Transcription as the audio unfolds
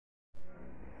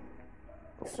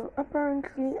So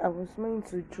apparently I was meant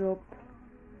to drop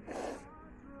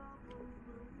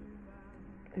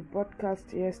a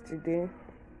podcast yesterday,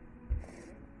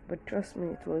 but trust me,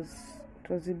 it was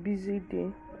a busy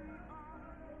day.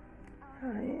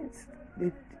 It's,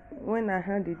 it, when I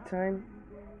had the time,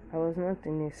 I was not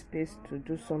in a space to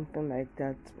do something like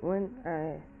that. When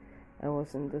I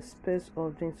was in the space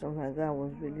of doing something like that, I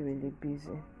was really really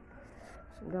busy.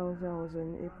 So that was why I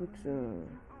wasn't able to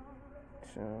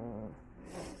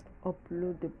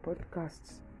upload the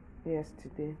podcast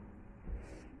yesterday.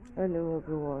 Hello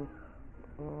everyone.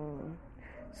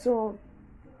 So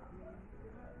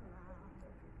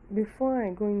before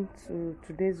I go into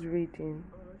today's reading,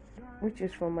 which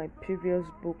is from my previous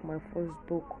book, my first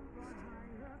book,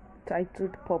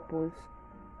 titled Purpose,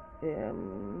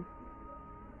 um,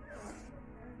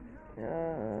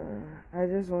 I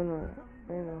just wanna,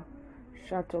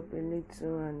 shut up a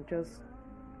little and just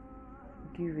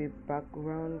give a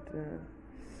background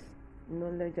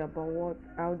knowledge about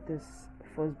how this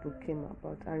first book came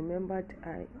about. I remembered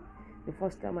the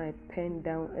first time I penned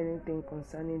down anything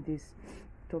concerning this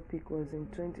topic was in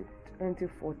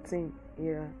 2014.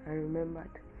 Yeah, I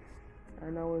remembered,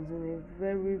 and I was in a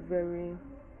very very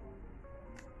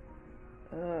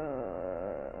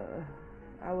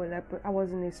I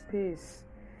was in a space.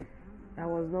 I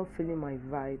was not feeling my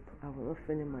vibe. I was not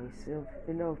feeling myself.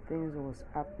 A lot of things was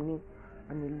happening,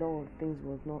 and a lot of things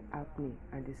was not happening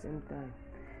at the same time.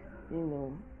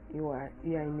 You are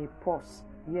in a pause,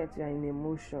 yet you are in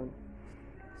emotion.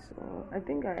 So I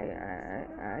think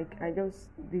I just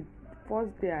the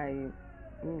first day I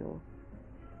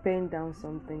penned down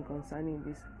something concerning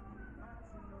this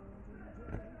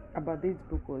about this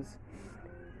book was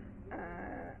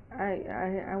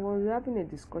I was having a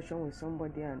discussion with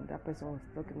somebody, and that person was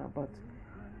talking about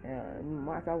no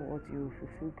matter what, you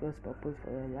fulfill God's purpose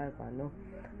for your life.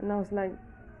 And I was like,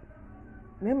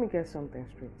 let me get something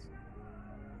straight.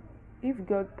 If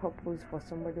God's purpose for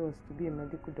somebody was to be a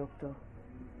medical doctor,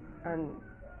 and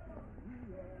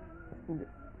the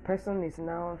person is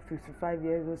now 55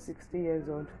 years old, 60 years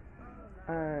old,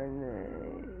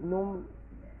 and no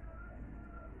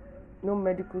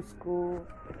medical school,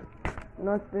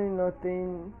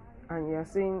 nothing, and you're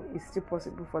saying it's still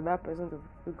possible for that person to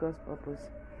fulfill God's purpose.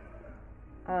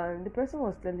 And the person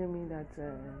was telling me that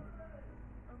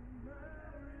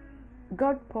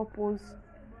God's purpose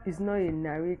is not a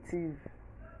narrative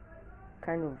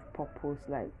kind of purpose,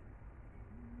 like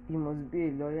you must be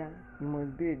a lawyer, you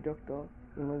must be a doctor,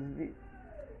 you must be.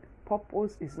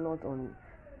 Purpose is not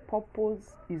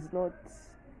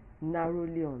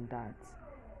narrowly on that.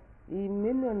 It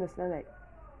made me understand, like,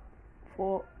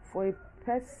 for a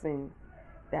person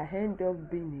that end up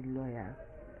being a lawyer,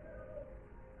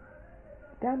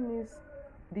 that means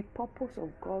the purpose of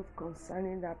God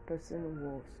concerning that person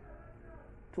was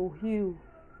to heal,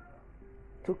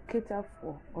 to cater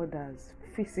for others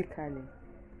physically.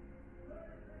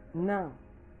 Now,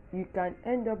 you can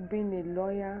end up being a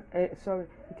lawyer,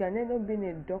 you can end up being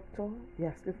a doctor, you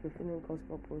are still fulfilling God's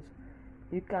purpose.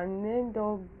 You can end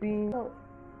up being,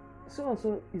 so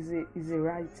also is a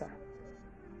writer.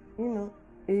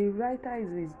 A writer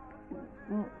is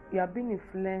you are being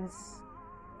influenced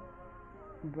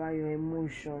by your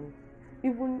emotion.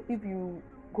 Even if you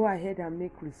go ahead and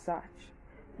make research,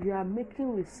 you are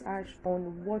making research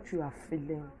on what you are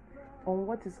feeling, on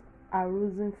what is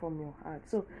arising from your heart.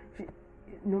 So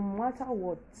no matter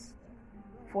what,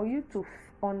 for you to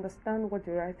understand what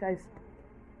the writer is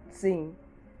saying,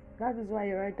 that is why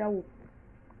a writer will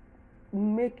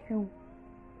make you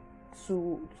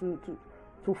to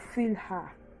feel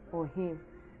her or him,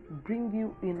 bring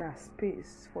you in a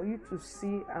space for you to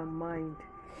see a mind.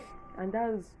 And that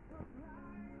is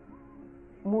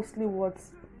mostly what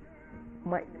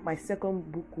my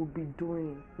second book will be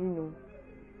doing,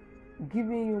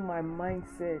 giving you my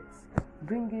mindset,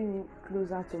 bringing you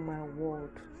closer to my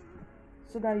world,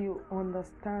 so that you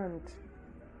understand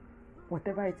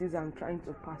whatever it is I'm trying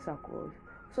to pass across,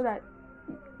 so that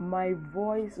my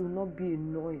voice will not be a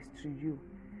noise to you.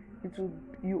 It will,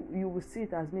 you will see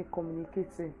it as me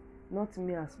communicating, not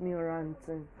me as me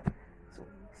ranting.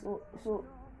 So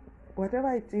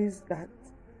whatever it is that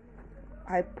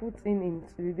I put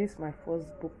into this, my first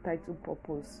book titled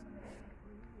Purpose,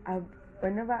 I've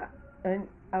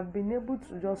been able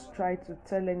to just try to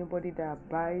tell anybody that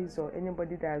buys or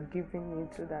anybody that are giving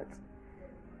into that,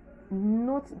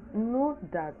 not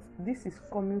that this is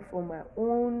coming from my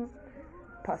own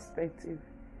perspective.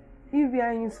 If you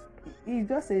are it's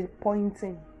just a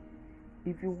pointing.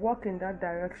 If you walk in that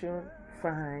direction,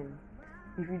 fine.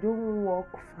 If you don't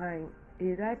walk, fine.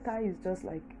 A writer is just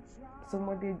like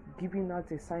somebody giving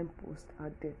out a signpost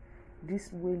out there.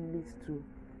 This way leads to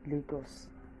Lagos.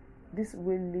 This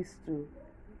way leads to,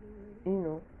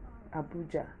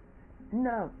 Abuja.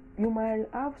 Now, you might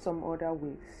have some other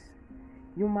ways.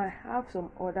 You might have some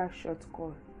other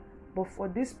shortcut. But for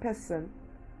this person,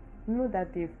 know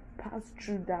that they've passed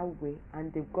through that way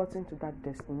and they've gotten to that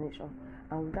destination.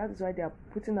 And that is why they are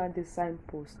putting out this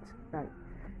signpost that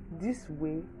this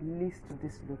way leads to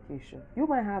this location. You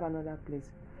might have another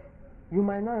place. You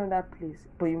might not another place,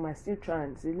 but you might still try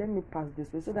and say, let me pass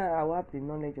this way so that I will have the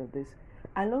knowledge of this.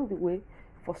 Along the way,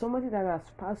 for somebody that has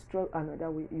passed through another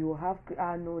way, you will have,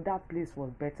 no, that place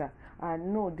was better.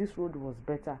 No, this road was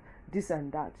better. This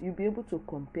and that. You'll be able to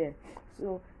compare.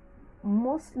 So,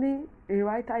 mostly, a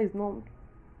writer is not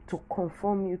to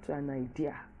conform you to an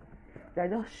idea. They're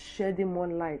just shedding more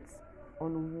light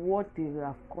on what they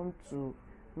have come to,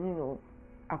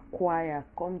 acquire,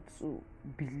 come to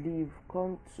believe,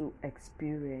 come to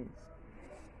experience.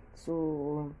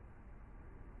 So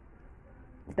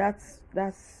that's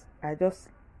I just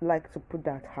like to put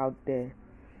that out there.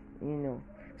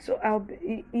 So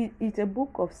it's a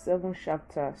book of 7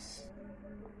 chapters.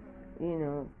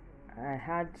 I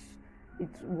had, it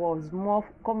was more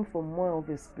coming from more of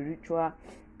a spiritual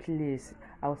place.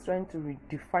 I was trying to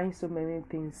redefine so many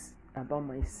things about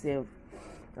myself,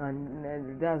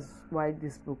 and that's why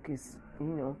this book is,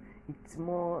 it's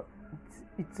more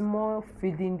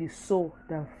feeding the soul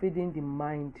than feeding the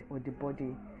mind or the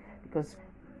body, because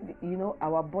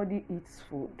our body eats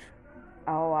food,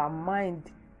 our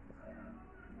mind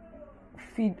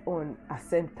feed on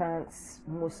acceptance,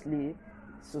 mostly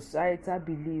societal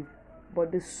belief,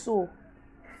 but the soul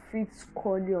feeds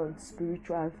squarely on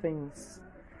spiritual things.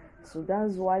 So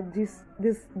that's why this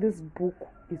book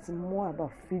is more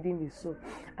about feeding the soul.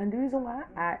 And the reason why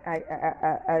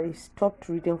I stopped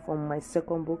reading from my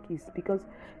second book is because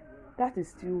that is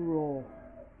still raw.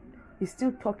 It's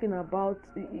still talking about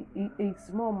it's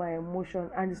more my emotion,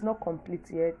 and it's not complete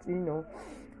yet.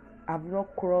 I've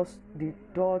not crossed the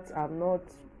dots. I've not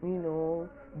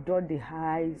dot the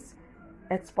I's.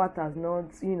 Expert has not,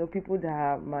 people that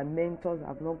are my mentors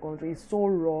have not gone through. It's so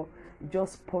raw,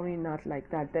 just pouring out like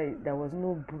that. There was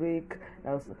no break.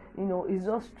 There was, it's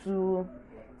just to,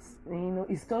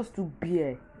 it's just to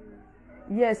bear.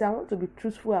 Yes, I want to be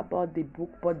truthful about the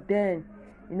book, but then,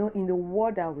 in the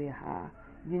world that we are,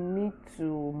 you need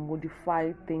to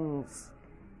modify things.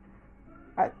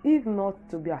 If not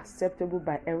to be acceptable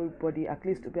by everybody, at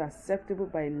least to be acceptable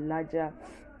by to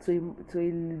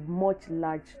a much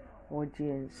large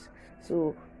audience.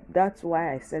 So that's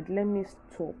why I said, let me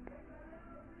stop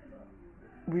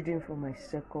reading from my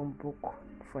second book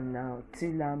for now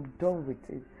till I'm done with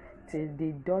it, till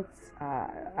the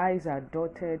I's are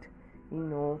dotted,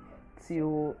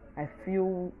 till I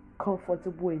feel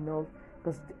comfortable enough,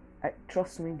 because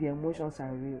trust me, the emotions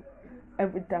are real.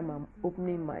 Every time I'm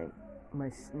opening my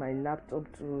laptop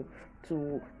to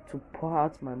pour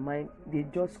out my mind, they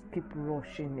just keep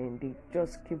rushing in, they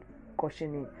just keep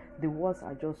cautioning, the words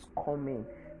are just coming.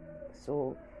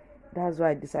 So that's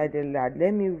why I decided that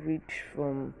let me read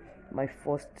from my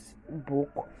first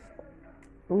book,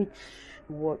 which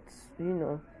was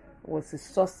a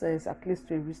success, at least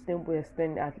to a reasonable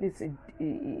extent. At least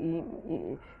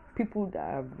people that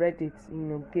have read it,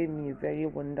 gave me a very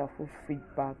wonderful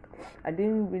feedback. I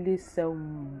didn't really sell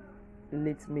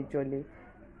it majorly.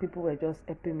 People were just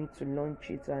helping me to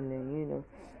launch it, and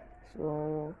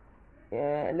so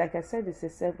like I said, it's a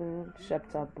 7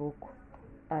 chapter book,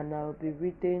 and I'll be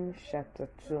reading chapter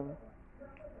 2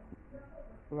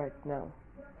 right now.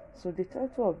 So the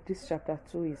title of this chapter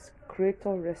 2 is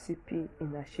Creator Recipe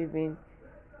in Achieving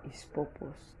His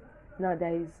Purpose. Now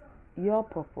there is your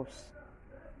purpose,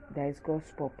 there is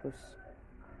God's purpose.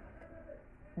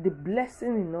 The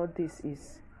blessing in all this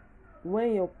is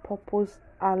when your purpose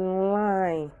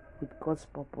align with God's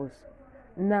purpose.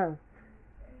 Now,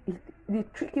 the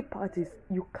tricky part is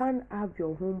you can't have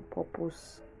your own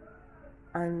purpose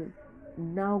and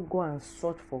now go and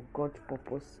search for God's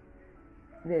purpose.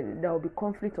 There will be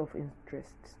conflict of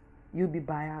interest. You'll be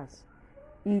biased.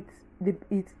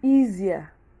 It's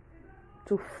easier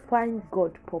to find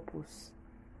God's purpose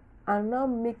and now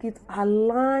make it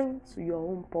align to your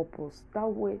own purpose. That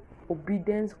way,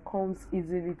 obedience comes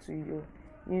easily to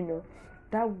you.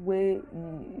 That way,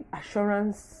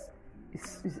 assurance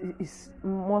is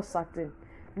more certain.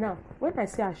 Now, when I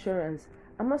say assurance,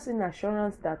 I'm not saying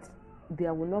assurance that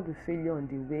there will not be failure on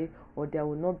the way or there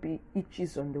will not be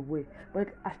itches on the way, but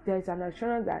there is an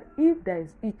assurance that if there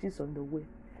is itches on the way,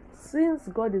 since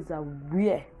God is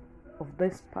aware of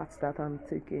this path that I'm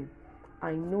taking,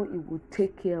 I know He will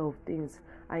take care of things.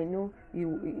 I know He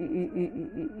will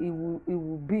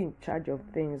be in charge of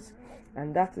things,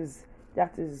 and that is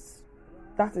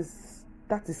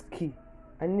key.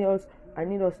 I need us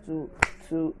to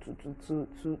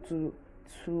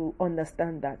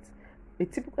understand that. A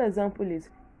typical example is,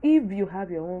 if you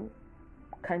have your own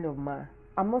kind of man.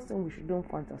 I'm not saying we shouldn't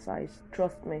fantasize.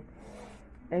 Trust me.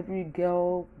 Every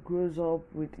girl grows up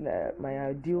with my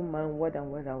ideal man, what I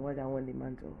want the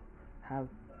man to have.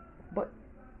 But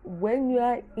when you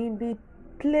are in the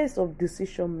place of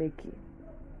decision making,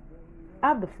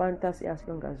 have the fantasy as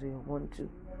long as you want to.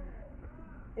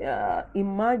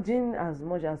 Imagine as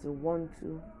much as you want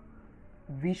to.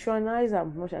 Visualize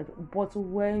as much as. But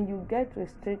when you get to a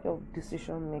stage of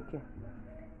decision making,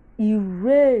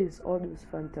 erase all those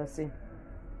fantasy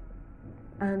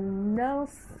and now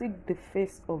seek the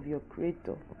face of your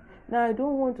Creator. Now, I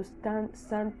don't want to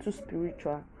stand too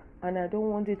spiritual, and I don't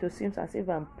want it to seem as if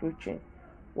I'm preaching.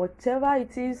 Whatever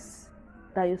it is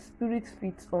that your spirit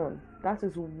feeds on, that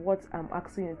is what I'm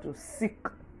asking you to seek.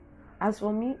 As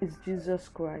for me, it's Jesus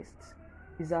Christ.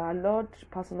 He's our Lord,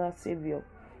 personal Savior.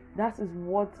 That is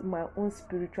what my own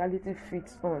spirituality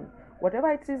feeds on.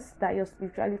 Whatever it is that your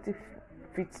spirituality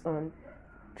feeds on,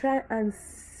 try and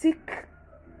seek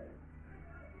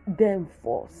them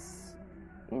first.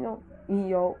 In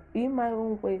my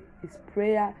own way, is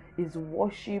prayer, is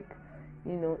worship,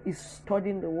 is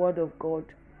studying the Word of God.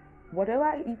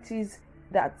 Whatever it is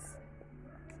that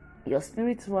your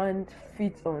spirit man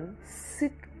feeds on,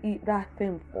 seek that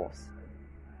thing first.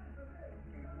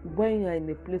 When you're in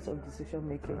a place of decision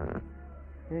making,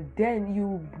 and then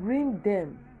you bring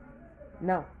them.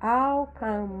 Now, how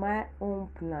can my own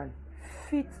plan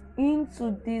fit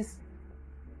into this?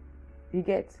 You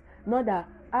get? Not that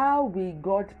how will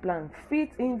God's plan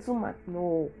fit into my...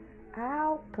 No.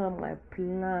 How can my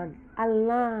plan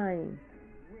align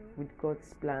with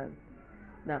God's plan?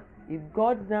 Now, if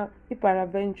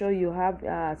peradventure you have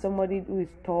somebody who is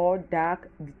tall, dark,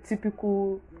 the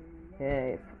typical...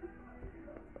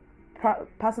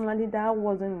 personally, that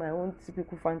wasn't my own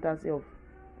typical fantasy of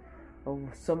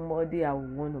somebody I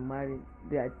would want to marry.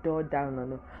 They are tall, down, or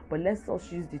no. But let's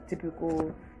just use the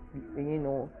typical,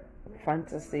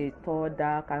 fantasy, tall,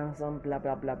 dark, handsome, blah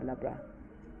blah blah blah blah.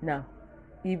 Now,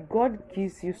 if God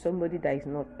gives you somebody that is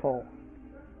not tall,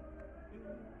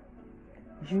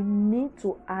 you need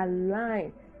to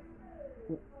align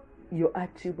your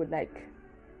attribute. Like,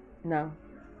 now,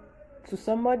 to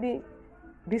somebody,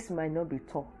 this might not be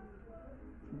tall,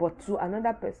 but to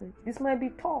another person, this might be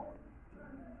tall.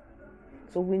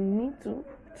 So we need to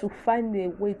find a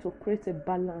way to create a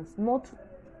balance, not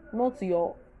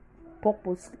your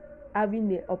purpose having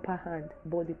the upper hand,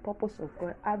 but the purpose of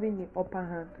God having the upper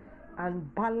hand,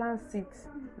 and balance it.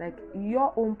 Like,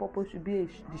 your own purpose should be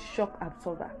the shock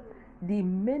absorber. The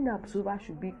main absorber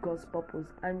should be God's purpose,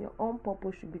 and your own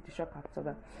purpose should be the shock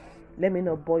absorber. Let me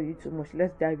not bore you too much.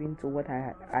 Let's dive into what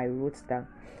I wrote down.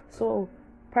 So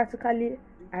practically,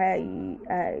 I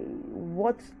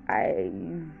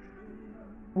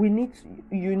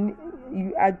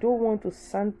don't want to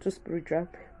sound too spiritual,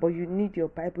 but you need your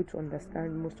Bible to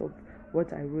understand most of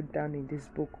what I wrote down in this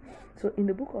book. So in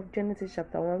the book of Genesis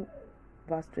chapter 1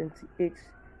 verse 28,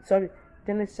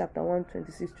 Genesis chapter 1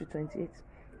 26 to 28,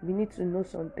 we need to know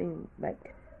something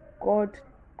like God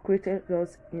created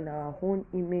us in our own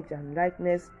image and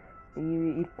likeness.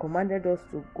 He commanded us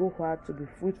to go out, to be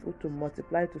fruitful, to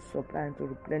multiply, to supply, and to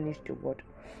replenish the world.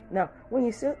 Now, when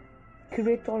you say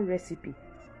creator recipe,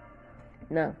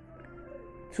 now,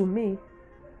 to me,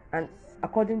 and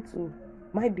according to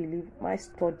my belief, my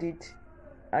studied,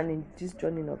 and in this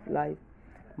journey of life,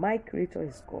 my creator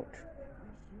is God.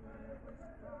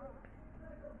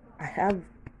 I have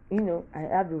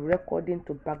a recording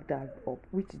to back that up,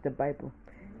 which is the Bible.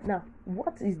 Now,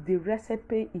 what is the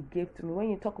recipe he gave to me? When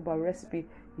you talk about recipe,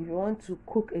 if you want to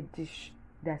cook a dish,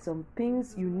 there are some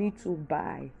things you need to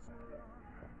buy.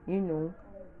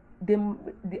 They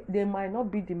might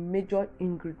not be the major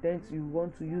ingredients you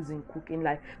want to use in cooking.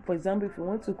 Like, for example, if you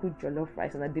want to cook jollof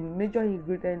rice, and the major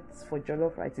ingredients for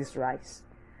jollof rice is rice.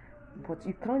 But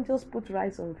you can't just put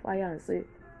rice on fire and say,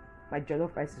 my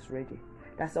jollof rice is ready.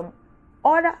 There's some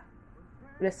other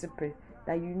recipe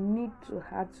that you need to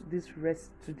have to this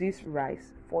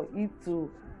rice for it to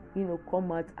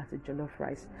come out as a jollof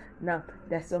rice. Now,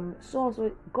 there's some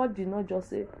so God did not just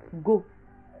say, go,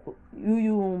 you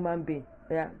human being,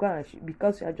 go and achieve,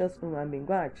 because you are just human being,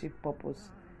 go and achieve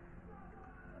purpose.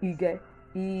 He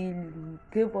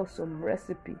gave us some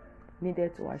recipe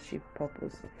needed to achieve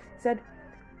purpose. He said,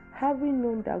 having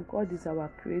known that God is our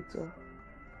creator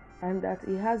and that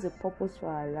he has a purpose for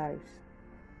our lives,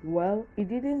 Well, He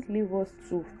didn't leave us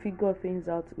to figure things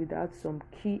out without some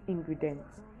key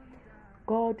ingredients.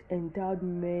 God endowed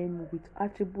men with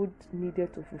attributes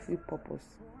needed to fulfill purpose.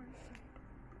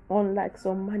 Unlike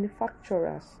some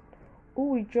manufacturers who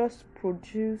will just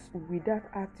produce without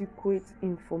adequate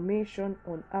information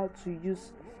on how to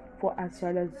use for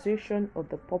actualization of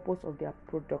the purpose of their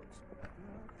product,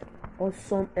 or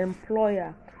some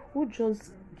employer who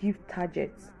just give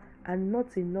targets and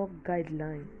not enough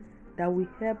guideline that will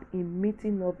help in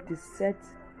meeting up the set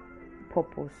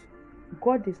purpose.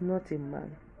 God is not a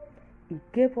man. He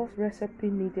gave us recipe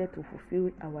needed to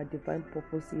fulfill our divine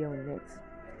purpose here on earth.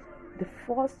 The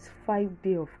first 5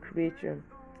 days of creation,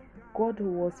 God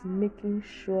was making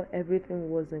sure everything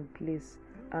was in place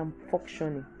and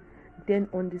functioning. Then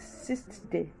on the 6th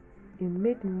day, He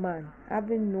made man,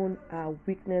 having known our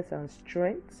weakness and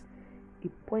strength. He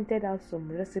pointed out some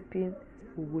recipe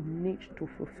we would need to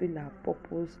fulfill our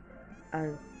purpose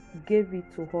and gave it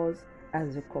to us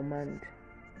as a command.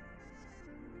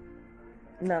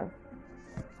 Now,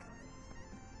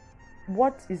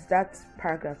 what is that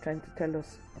paragraph trying to tell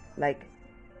us? Like,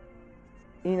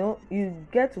 you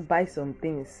get to buy some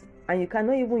things and you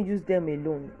cannot even use them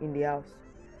alone in the house.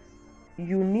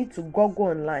 You need to go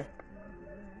online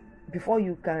before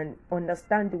you can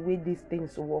understand the way these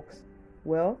things works.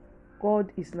 Well,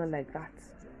 God is not like that.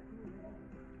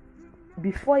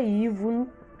 Before He even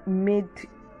made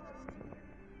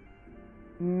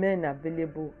men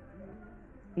available,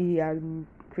 He had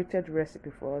created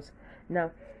recipe for us.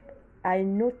 Now, I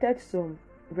noted some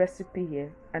recipe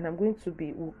here, and we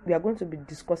are going to be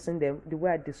discussing them the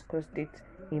way I discussed it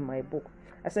in my book.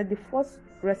 I said the first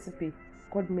recipe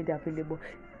God made available.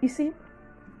 You see,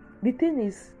 the thing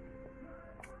is,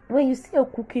 when you see a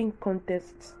cooking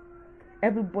contest,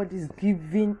 everybody's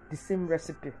giving the same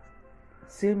recipe,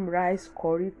 same rice,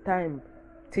 curry, thyme,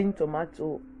 tin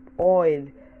tomato, oil,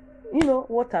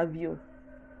 what have you.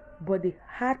 But the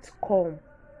outcome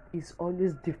is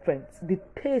always different. The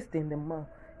taste in the mouth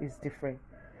is different.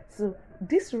 So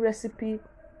this recipe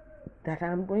that we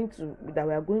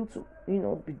are going to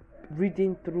be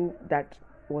reading through, that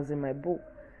was in my book,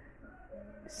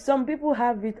 some people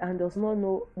have it and does not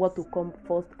know what to come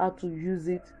first, how to use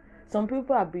it. Some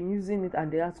people have been using it and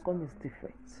the outcome is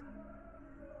different.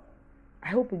 I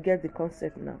hope you get the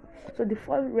concept now. So the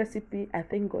first recipe I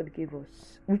think God gave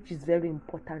us, which is very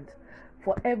important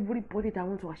for everybody that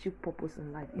wants to achieve purpose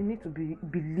in life, you need to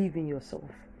believe in yourself.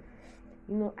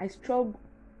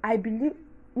 I believe.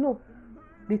 No,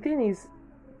 the thing is,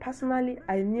 personally,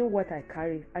 I knew what I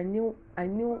carry. I knew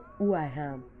who I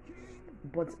am,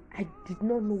 but I did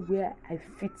not know where I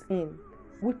fit in,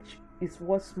 which is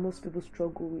what most people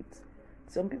struggle with.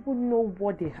 Some people know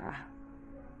what they are.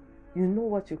 You know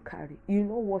what you carry. You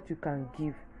know what you can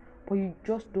give, but you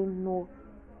just don't know.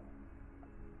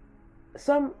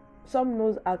 Some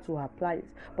knows how to apply it,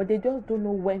 but they just don't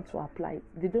know when to apply it.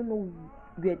 They don't know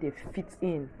where they fit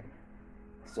in.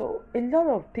 So a lot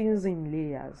of things in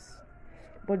layers.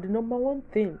 But the number one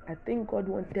thing I think God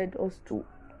wanted us to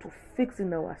fix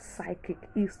in our psychic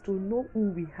is to know who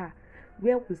we are,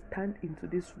 where we stand into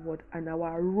this world, and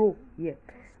our role here.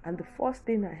 And the first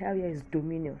thing I have here is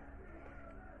dominion.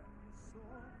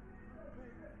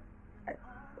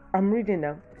 I'm reading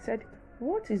now. It said,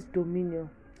 what is dominion,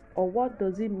 or what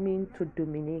does it mean to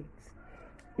dominate?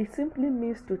 It simply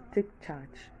means to take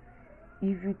charge.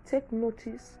 If you take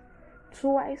notice,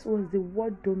 twice was the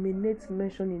word dominate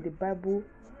mentioned in the Bible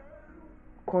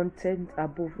content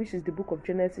above, which is the book of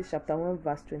Genesis chapter 1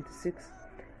 verse 26.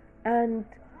 And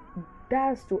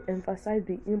that's to emphasize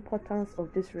the importance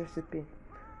of this recipe.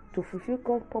 To fulfill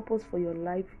God's purpose for your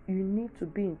life, you need to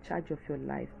be in charge of your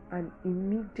life and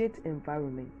immediate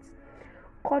environment.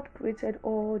 God created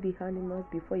all the animals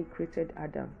before He created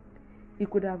Adam. He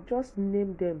could have just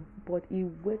named them, but He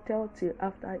waited till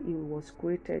after He was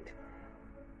created.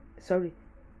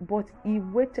 He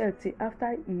waited till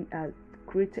after He had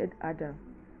created Adam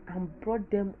and brought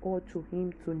them all to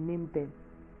Him to name them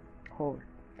all.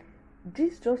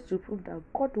 This just to prove that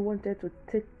God wanted to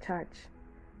take charge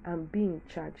and be in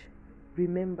charge.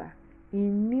 Remember, He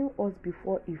knew us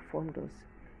before He formed us.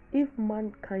 If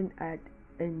mankind had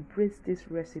embraced this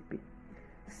recipe,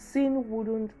 sin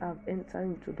wouldn't have entered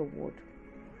into the world.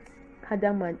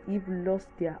 Adam and Eve lost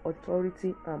their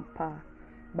authority and power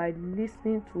by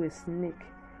listening to a snake,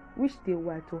 which they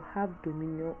were to have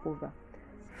dominion over.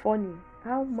 Funny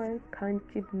how mankind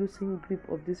keep losing grip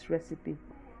of this recipe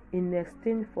in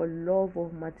exchange for love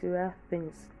of material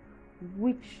things,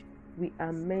 which we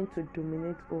are meant to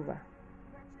dominate over.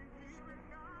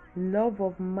 Love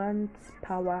of man's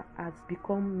power has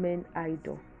become man's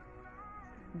idol.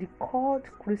 The called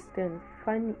Christians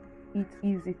find it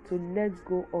easy to let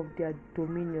go of their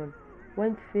dominion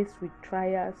when faced with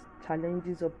trials,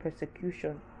 challenges, or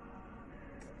persecution.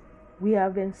 We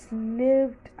have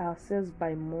enslaved ourselves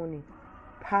by money,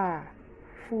 power,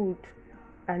 food,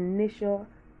 and nature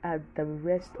and the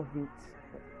rest of it.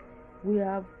 We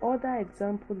have other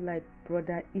examples like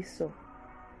Brother Esau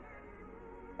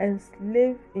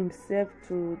enslaved himself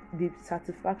to the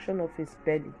satisfaction of his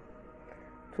belly.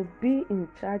 To be in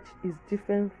charge is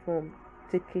different from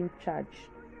taking charge.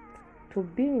 To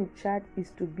be in charge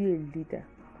is to be a leader,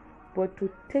 but to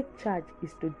take charge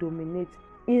is to dominate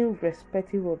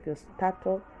irrespective of your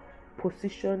status,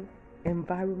 position,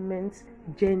 environment,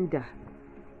 gender.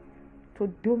 To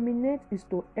dominate is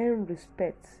to earn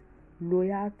respect,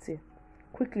 loyalty.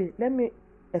 Quickly, let me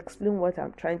explain what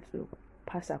I'm trying to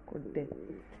pass across there.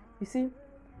 You see,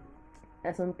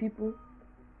 as some people,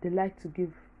 they like to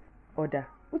give order,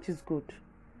 which is good.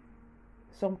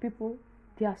 Some people,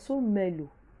 they are so mellow,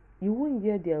 you won't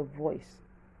hear their voice.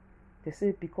 They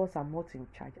say, because I'm not in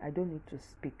charge, I don't need to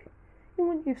speak.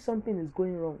 Even if something is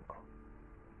going wrong,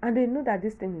 and they know that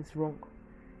this thing is wrong,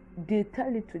 they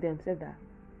tell it to themselves that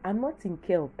I'm not in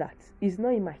care of that. It's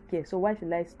not in my care, so why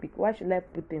should I speak? Why should I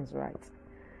put things right?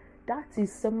 That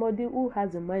is somebody who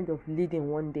has a mind of leading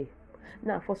one day.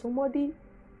 Now, for somebody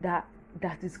that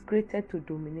is created to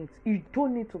dominate, you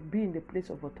don't need to be in the place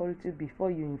of authority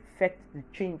before you effect the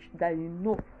change that you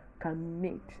know can be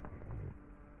made.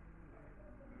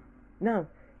 Now,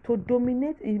 to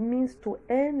dominate, it means to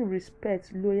earn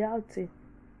respect, loyalty,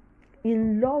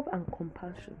 in love and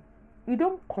compassion. You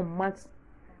don't command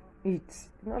it.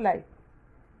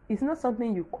 It's not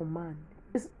something you command.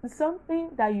 It's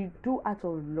something that you do out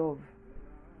of love.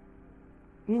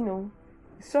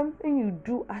 Something you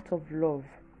do out of love.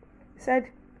 He said,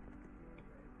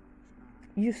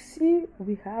 you see,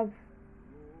 we have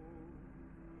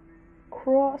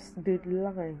crossed the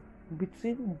line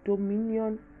between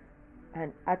dominion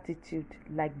and attitude,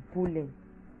 like bullying,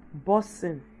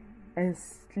 bossing,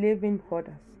 enslaving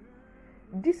others.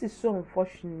 This is so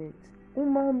unfortunate.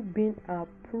 Human beings are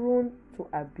prone to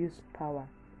abuse power.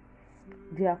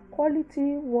 Their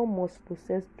quality one must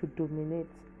possess to dominate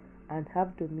and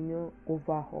have dominion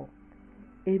over all.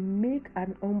 A meek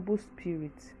and humble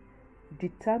spirit,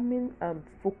 determined and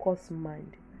focused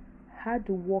mind,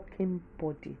 hard-working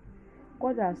body.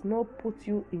 God has not put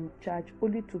you in charge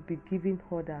only to be giving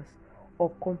orders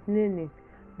or complaining,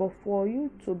 but for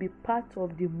you to be part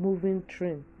of the moving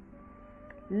train.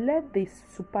 Let the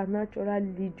supernatural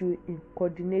lead you in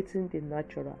coordinating the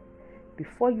natural.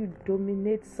 Before you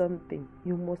dominate something,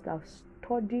 you must have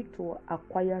studied to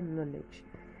acquire knowledge.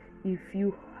 If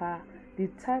you are the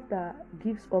type that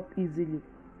gives up easily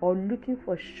or looking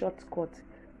for shortcuts,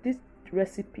 this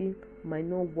recipe might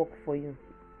not work for you.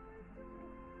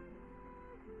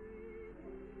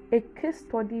 A case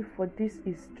study for this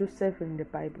is Joseph in the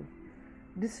Bible.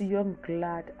 This young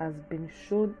lad has been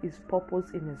shown his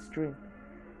purpose in his dream.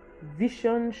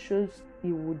 Vision shows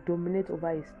he would dominate over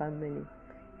his family.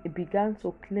 He began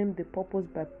to claim the purpose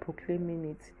by proclaiming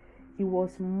it. He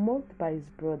was mocked by his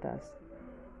brothers.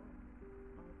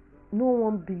 No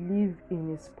one believed in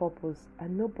his purpose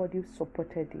and nobody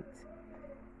supported it.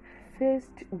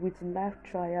 Faced with life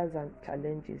trials and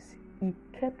challenges, he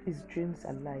kept his dreams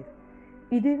alive.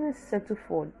 He didn't settle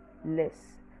for less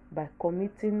by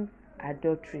committing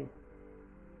adultery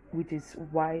with his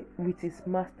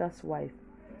master's wife.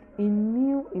 He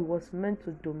knew he was meant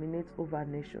to dominate over a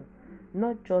nation,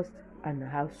 not just an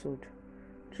household.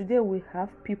 Today we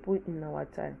have people in our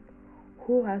time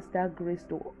who has that grace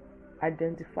to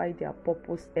identify their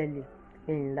purpose early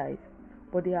in life,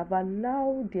 but they have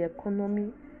allowed the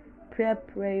economy, peer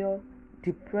pressure,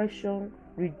 depression,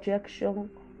 rejection,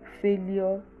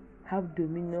 failure have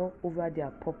dominion over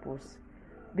their purpose.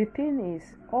 The thing is,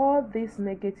 all these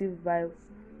negative vibes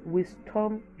will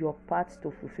storm your path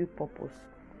to fulfill purpose,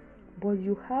 but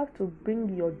you have to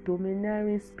bring your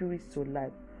domineering spirit to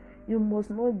life. You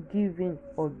must not give in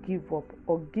or give up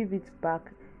or give it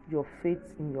back your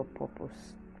faith in your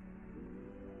purpose.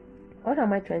 What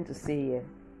am I trying to say here?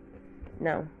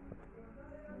 Now,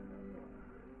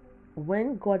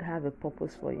 when God has a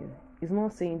purpose for you, He's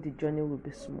not saying the journey will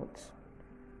be smooth.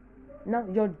 Now,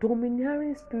 your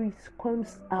domineering spirit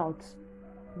comes out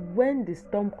when the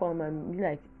storm comes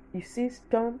and you see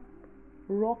storm,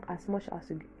 rock as much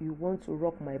as you want to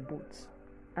rock my boat.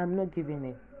 I'm not giving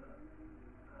in.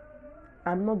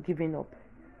 I'm not giving up.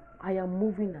 I am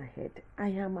moving ahead. I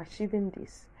am achieving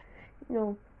this.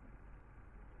 You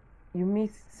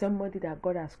meet somebody that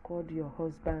God has called your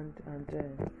husband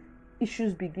and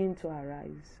issues begin to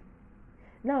arise.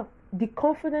 Now, the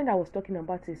confidence I was talking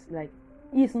about is like,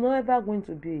 it's never going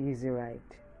to be an easy ride.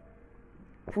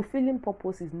 Fulfilling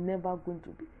purpose is never going to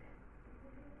be.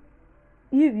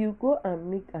 If you go and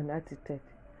meet an architect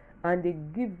and they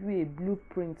give you a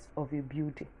blueprint of a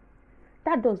building,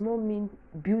 that does not mean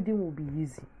building will be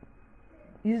easy.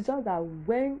 It's just that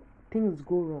when things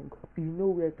go wrong, you know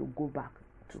where to go back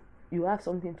to. You have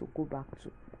something to go back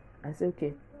to and say,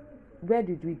 okay, where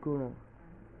did we go wrong?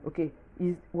 Okay,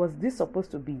 was this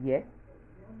supposed to be here?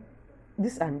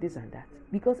 This and this and that.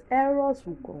 Because errors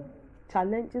will come,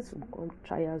 challenges will come,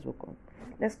 trials will come.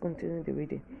 Let's continue the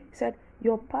reading. He said,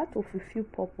 your path to fulfill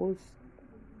purpose,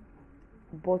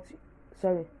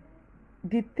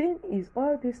 the thing is,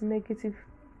 all this negative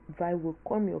vibe will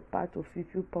come your path to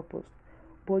fulfill purpose,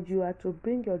 but you are to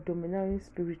bring your domineering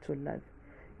spirit to life.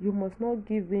 You must not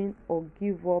give in or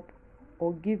give up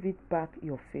or give it back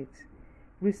your faith.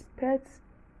 Respect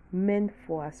men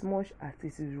for as much as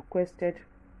it is requested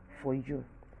for you,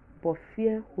 but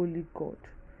fear only God.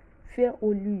 Fear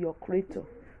only your creator.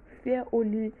 Fear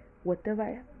only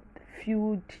whatever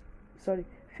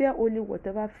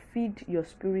feed your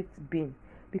spirit being,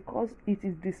 because it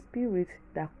is the spirit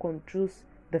that controls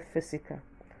the physical.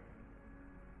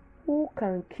 Who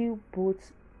can kill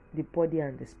both the body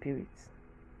and the spirit?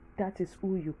 That is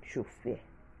who you should fear.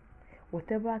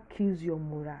 Whatever kills your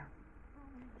morale,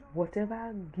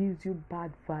 whatever gives you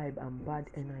bad vibe and bad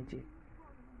energy,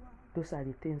 those are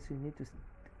the things you need to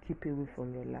keep away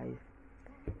from your life.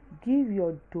 Give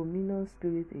your dominion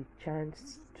spirit a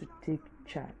chance to take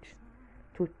charge,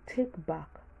 to take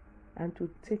back, and to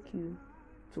take you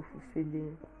to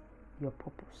fulfilling your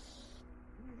purpose.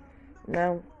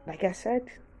 Now, like I said,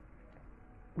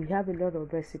 we have a lot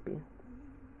of recipe.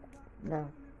 Now,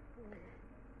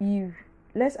 if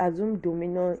let's assume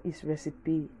dominion is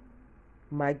recipe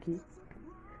Maggi.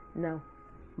 Now,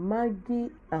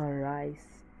 Maggi and rice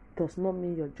does not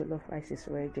mean your jollof rice is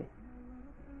ready.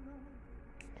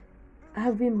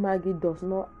 Having Maggi does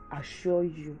not assure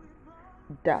you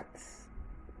that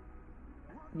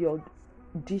your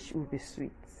dish will be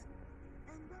sweet.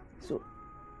 So,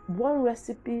 one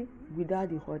recipe without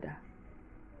the other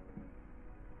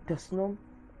does not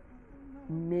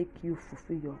make you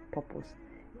fulfill your purpose.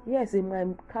 Yes, it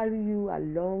might carry you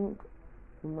along,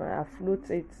 you might float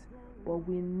it, but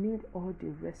we need all the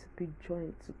recipe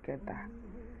joined together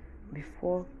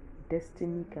before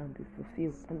destiny can be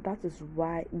fulfilled. And that is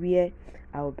where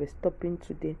I will be stopping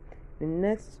today. The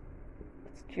next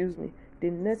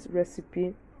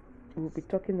recipe we'll be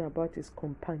talking about is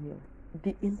companion.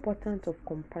 The importance of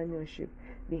companionship,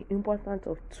 the importance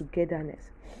of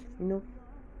togetherness.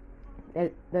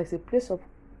 There's a place of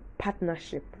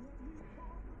partnership,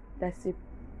 there's a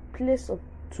place of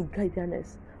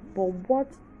togetherness. But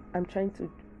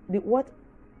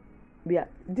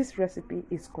this recipe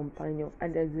is companion,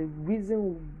 and there's a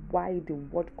reason why the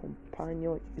word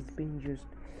companion is being used.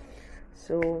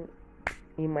 So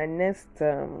in my next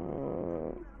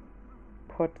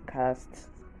podcast,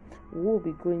 we'll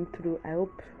be going through, I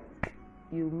hope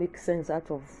you make sense out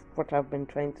of what I've been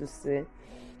trying to say.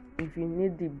 If you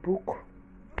need the book,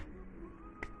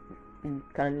 you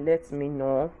can let me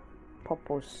know.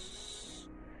 Purpose,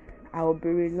 I will be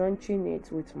relaunching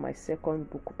it with my second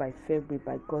book by February,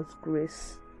 by God's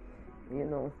grace.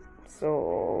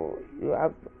 So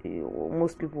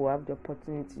most people have the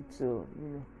opportunity to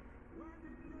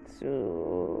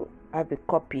have a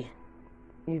copy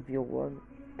if you want.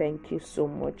 Thank you so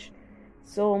much.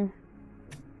 So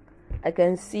I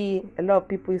can see a lot of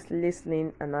people is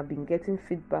listening, and I've been getting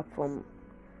feedback from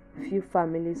few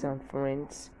families and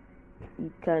friends.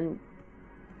 You can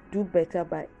do better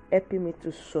by helping me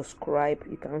to subscribe.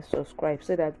 You can subscribe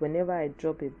so that whenever I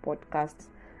drop a podcast,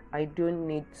 I don't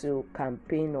need to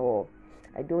campaign, or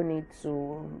I don't need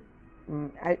to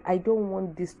I don't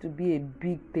want this to be a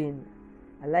big thing.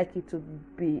 I like it to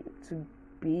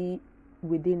be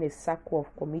within a circle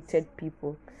of committed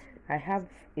people. I have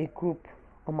a group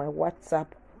on my WhatsApp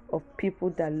of people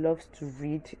that loves to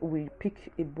read. We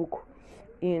pick a book,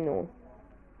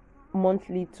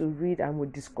 monthly to read, and we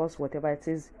discuss whatever it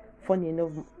is. Funny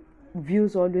enough,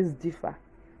 views always differ.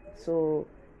 So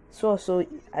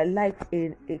I like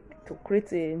to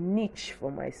create a niche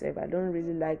for myself. I don't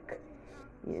really like,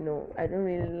 I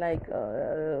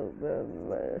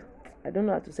don't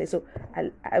know how to say. So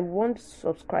I want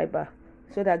subscriber,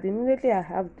 so that immediately I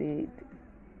have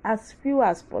as few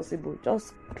as possible,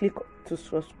 just click to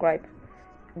subscribe.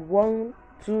 1,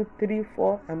 2, 3,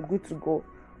 4, I'm good to go.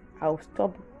 I'll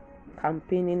stop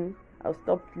campaigning. I'll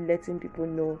stop letting people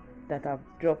know that I've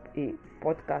dropped a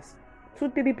podcast. 2,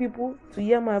 3 people to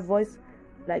hear my voice,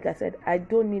 Like I said, I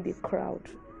don't need a crowd.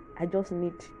 I just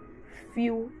need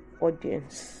few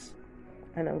audience,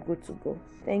 and I'm good to go.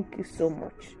 Thank you so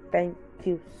much. Thank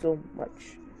you so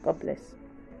much. God bless.